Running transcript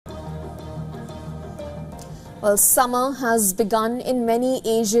Well, summer has begun in many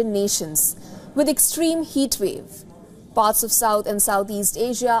Asian nations with extreme heat wave. Parts of South and Southeast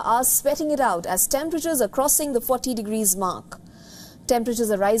Asia are sweating it out as temperatures are crossing the 40 degrees mark.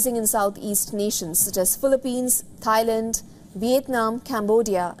 Temperatures are rising in Southeast nations such as Philippines, Thailand, Vietnam,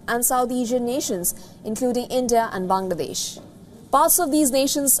 Cambodia and South Asian nations including India and Bangladesh. Parts of these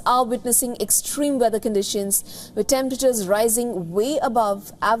nations are witnessing extreme weather conditions with temperatures rising way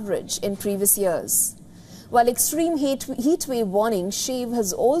above average in previous years. While extreme heat wave warning shave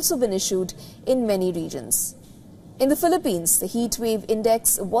has also been issued in many regions. In the Philippines, the heat wave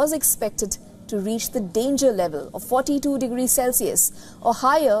index was expected to reach the danger level of 42 degrees Celsius or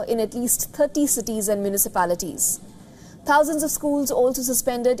higher in at least 30 cities and municipalities. Thousands of schools also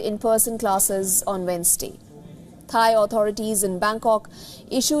suspended in-person classes on Wednesday. Thai authorities in Bangkok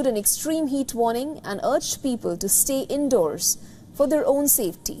issued an extreme heat warning and urged people to stay indoors for their own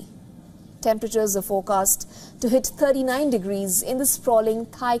safety. Temperatures are forecast to hit 39 degrees in the sprawling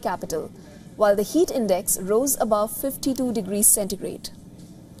Thai capital, while the heat index rose above 52 degrees centigrade.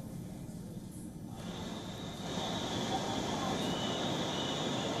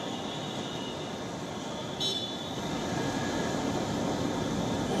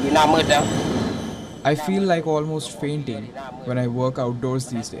 I feel like almost fainting when I work outdoors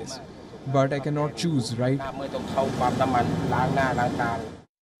these days, but I cannot choose, right?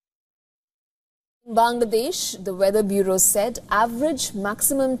 In Bangladesh, the Weather Bureau said average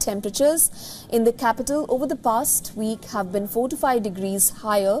maximum temperatures in the capital over the past week have been 4 to 5 degrees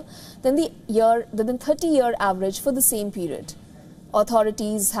higher than the 30-year average for the same period.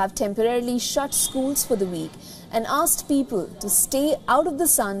 Authorities have temporarily shut schools for the week and asked people to stay out of the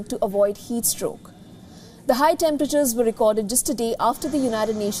sun to avoid heat stroke. The high temperatures were recorded just a day after the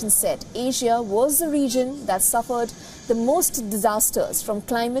United Nations said Asia was the region that suffered the most disasters from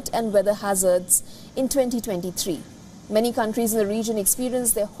climate and weather hazards in 2023. Many countries in the region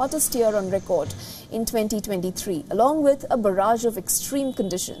experienced their hottest year on record in 2023, along with a barrage of extreme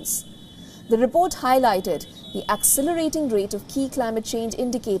conditions. The report highlighted the accelerating rate of key climate change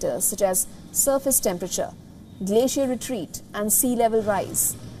indicators such as surface temperature, glacier retreat and sea level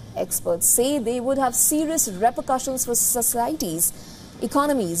rise. Experts say they would have serious repercussions for societies,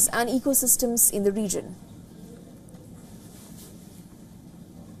 economies and ecosystems in the region.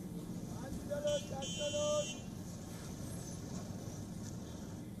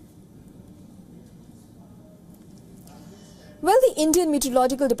 Well, the Indian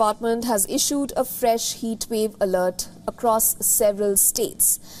Meteorological Department has issued a fresh heat wave alert across several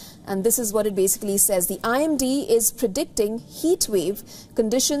states. And this is what it basically says. The IMD is predicting heat wave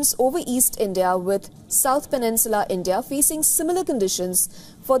conditions over East India with South Peninsular India facing similar conditions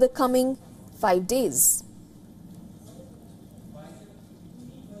for the coming 5 days.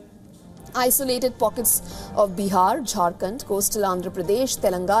 Isolated pockets of Bihar, Jharkhand, coastal Andhra Pradesh,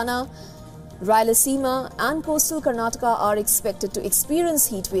 Telangana, Rayalaseema and coastal Karnataka are expected to experience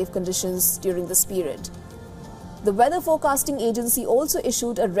heat wave conditions during this period. The Weather Forecasting Agency also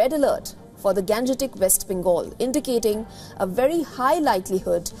issued a red alert for the Gangetic West Bengal, indicating a very high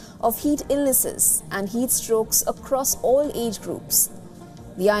likelihood of heat illnesses and heat strokes across all age groups.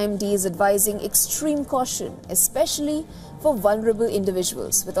 The IMD is advising extreme caution, especially for vulnerable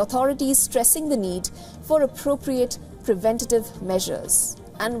individuals, with authorities stressing the need for appropriate preventative measures.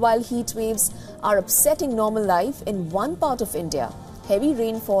 And while heat waves are upsetting normal life in one part of India, heavy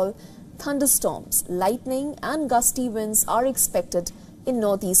rainfall, thunderstorms, lightning and gusty winds are expected in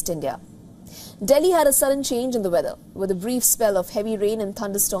northeast India. Delhi had a sudden change in the weather, with a brief spell of heavy rain and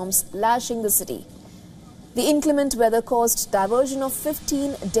thunderstorms lashing the city. The inclement weather caused diversion of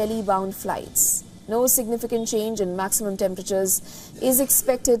 15 Delhi-bound flights. No significant change in maximum temperatures is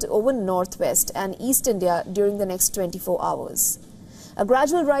expected over northwest and East India during the next 24 hours. A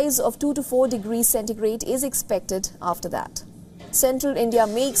gradual rise of 2 to 4 degrees centigrade is expected after that. Central India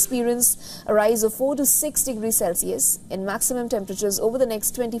may experience a rise of 4 to 6 degrees Celsius in maximum temperatures over the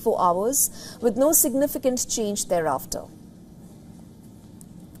next 24 hours, with no significant change thereafter.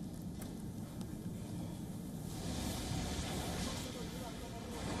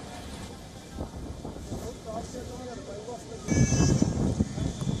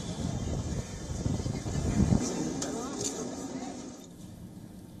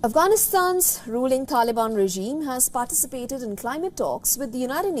 Afghanistan's ruling Taliban regime has participated in climate talks with the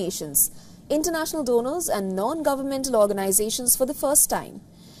United Nations, international donors and non-governmental organizations for the first time.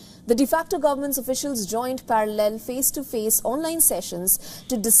 The de facto government's officials joined parallel face-to-face online sessions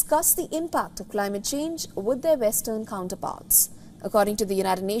to discuss the impact of climate change with their Western counterparts. According to the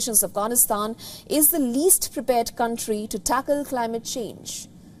United Nations, Afghanistan is the least prepared country to tackle climate change.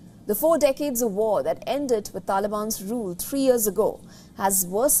 The 4 decades of war that ended with Taliban's rule 3 years ago has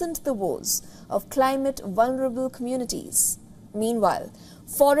worsened the woes of climate-vulnerable communities. Meanwhile,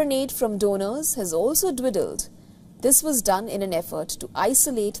 foreign aid from donors has also dwindled. This was done in an effort to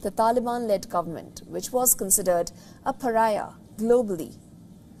isolate the Taliban-led government, which was considered a pariah globally.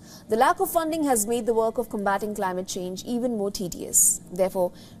 The lack of funding has made the work of combating climate change even more tedious.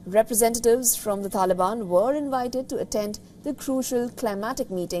 Therefore, representatives from the Taliban were invited to attend the crucial climatic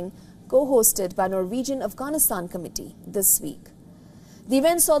meeting co-hosted by Norwegian Afghanistan Committee this week. The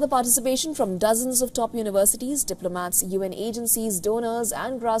event saw the participation from dozens of top universities, diplomats, UN agencies, donors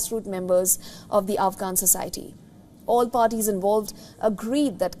and grassroots members of the Afghan society. All parties involved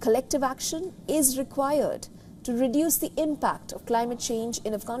agreed that collective action is required to reduce the impact of climate change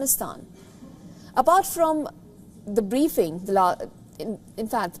in Afghanistan. Apart from the briefing, in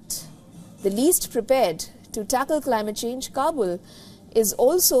fact, the least prepared to tackle climate change, Kabul is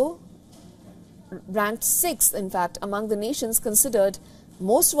also ranked 6th, in fact, among the nations considered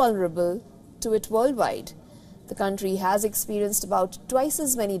most vulnerable to it worldwide. The country has experienced about twice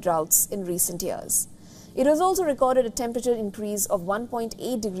as many droughts in recent years. It has also recorded a temperature increase of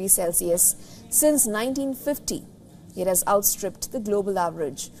 1.8 degrees Celsius since 1950. It has outstripped the global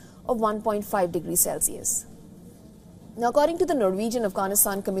average of 1.5 degrees Celsius. Now, according to the Norwegian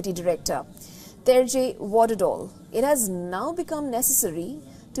Afghanistan Committee Director, Terje Vårdal, it has now become necessary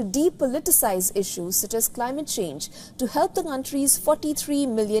to depoliticize issues such as climate change to help the country's 43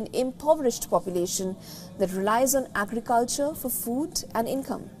 million impoverished population that relies on agriculture for food and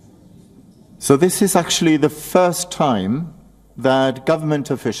income. So this is actually the first time that government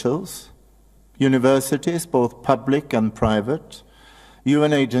officials, universities, both public and private,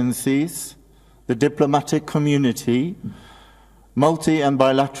 UN agencies, the diplomatic community, multi- and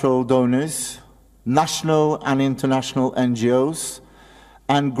bilateral donors, national and international NGOs,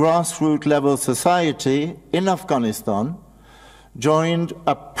 and grassroots level society in Afghanistan joined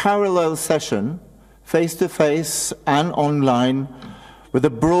a parallel session, face-to-face and online, with a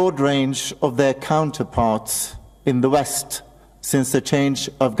broad range of their counterparts in the West since the change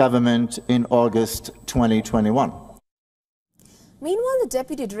of government in August 2021. Meanwhile, the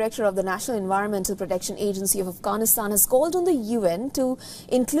Deputy Director of the National Environmental Protection Agency of Afghanistan has called on the UN to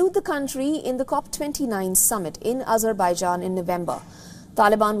include the country in the COP29 summit in Azerbaijan in November.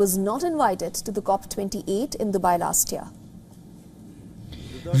 Taliban was not invited to the COP28 in Dubai last year.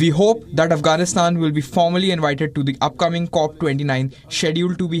 We hope that Afghanistan will be formally invited to the upcoming COP29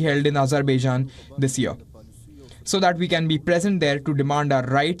 scheduled to be held in Azerbaijan this year, so that we can be present there to demand our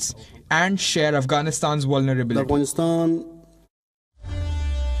rights and share Afghanistan's vulnerability.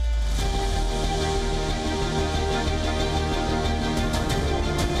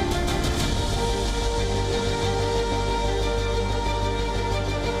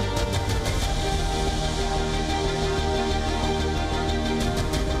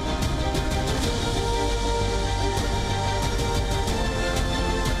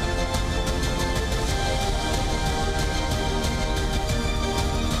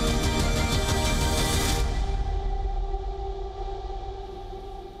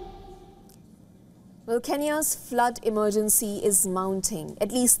 Well, Kenya's flood emergency is mounting.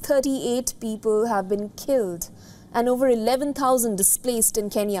 At least 38 people have been killed and over 11,000 displaced in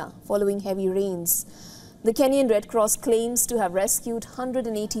Kenya following heavy rains. The Kenyan Red Cross claims to have rescued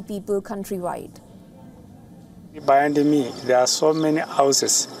 180 people countrywide. Behind me, there are so many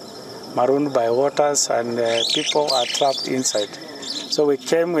houses marooned by waters and people are trapped inside. So we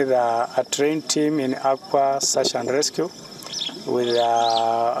came with a trained team in aqua search and rescue, with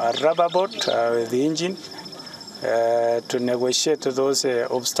a rubber boat with the engine to negotiate those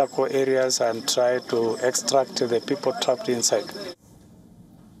obstacle areas and try to extract the people trapped inside.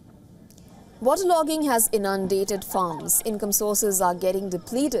 Waterlogging has inundated farms. Income sources are getting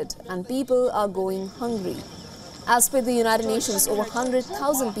depleted and people are going hungry. As per the United Nations, over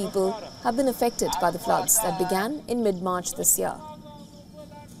 100,000 people have been affected by the floods that began in mid-March this year.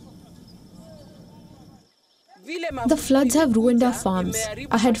 The floods have ruined our farms.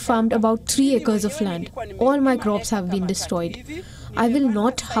 I had farmed about 3 acres of land. All my crops have been destroyed. I will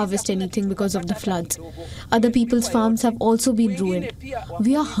not harvest anything because of the floods. Other people's farms have also been ruined.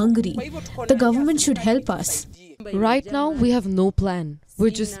 We are hungry. The government should help us. Right now, we have no plan. We're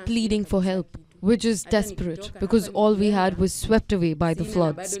just pleading for help. We're just desperate because all we had was swept away by the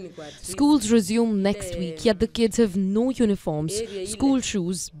floods. Schools resume next week, yet the kids have no uniforms, school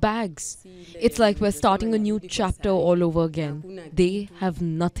shoes, bags. It's like we're starting a new chapter all over again. They have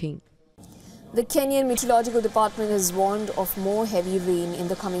nothing. The Kenyan Meteorological Department has warned of more heavy rain in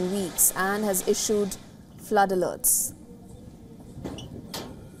the coming weeks and has issued flood alerts.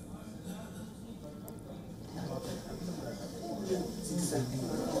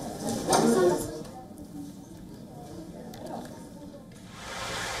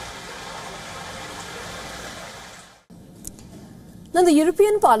 Now, the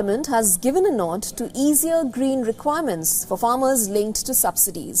European Parliament has given a nod to easier green requirements for farmers linked to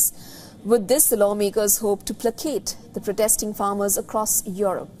subsidies. With this, the lawmakers hope to placate the protesting farmers across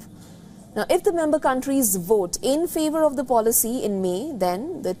Europe. Now, if the member countries vote in favour of the policy in May,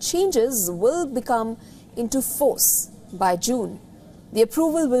 then the changes will become into force by June. The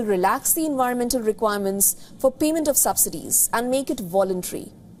approval will relax the environmental requirements for payment of subsidies and make it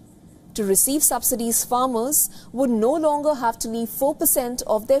voluntary. To receive subsidies, farmers would no longer have to leave 4%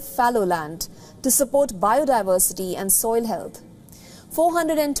 of their fallow land to support biodiversity and soil health.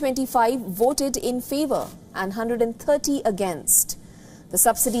 425 voted in favour and 130 against. The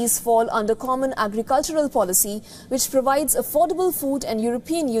subsidies fall under Common Agricultural Policy, which provides affordable food and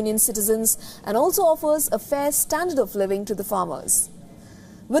European Union citizens and also offers a fair standard of living to the farmers.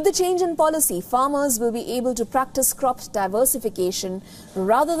 With the change in policy, farmers will be able to practice crop diversification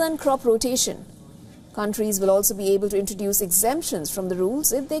rather than crop rotation. Countries will also be able to introduce exemptions from the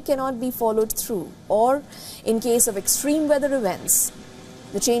rules if they cannot be followed through or in case of extreme weather events.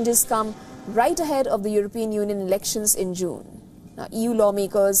 The changes come right ahead of the European Union elections in June. Now, EU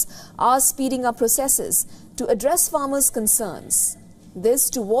lawmakers are speeding up processes to address farmers' concerns. This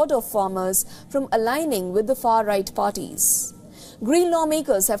to ward off farmers from aligning with the far-right parties. Green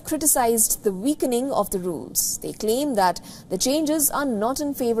lawmakers have criticized the weakening of the rules. They claim that the changes are not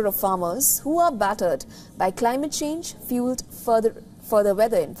in favor of farmers who are battered by climate change, fueled further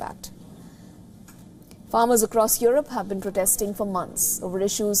weather, in fact. Farmers across Europe have been protesting for months over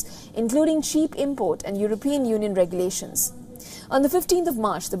issues including cheap import and European Union regulations. On the 15th of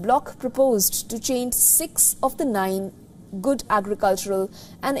March, the bloc proposed to change 6 of the 9 good agricultural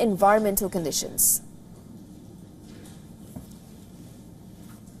and environmental conditions.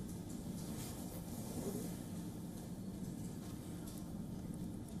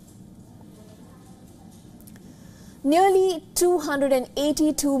 Nearly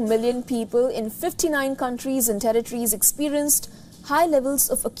 282 million people in 59 countries and territories experienced high levels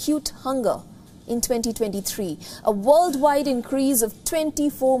of acute hunger in 2023, a worldwide increase of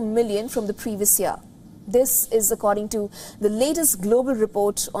 24 million from the previous year. This is according to the latest global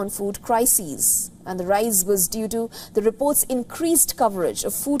report on food crises, and the rise was due to the report's increased coverage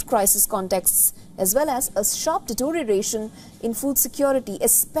of food crisis contexts as well as a sharp deterioration in food security,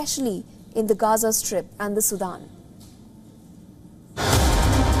 especially in the Gaza Strip and the Sudan.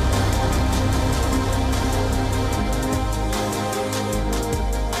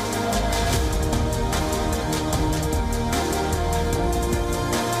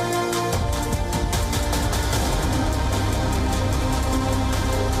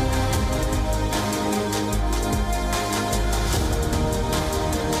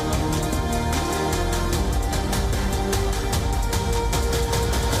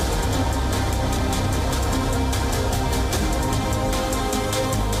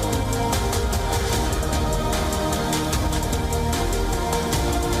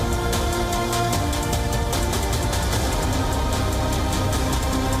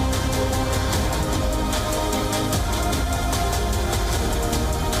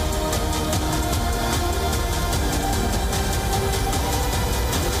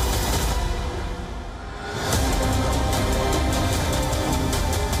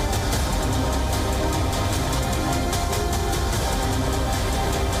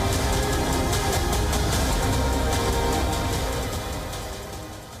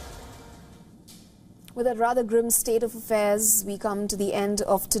 With a rather grim state of affairs, we come to the end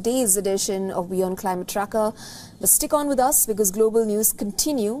of today's edition of WION Climate Tracker. But stick on with us because global news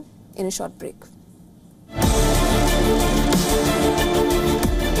continue in a short break.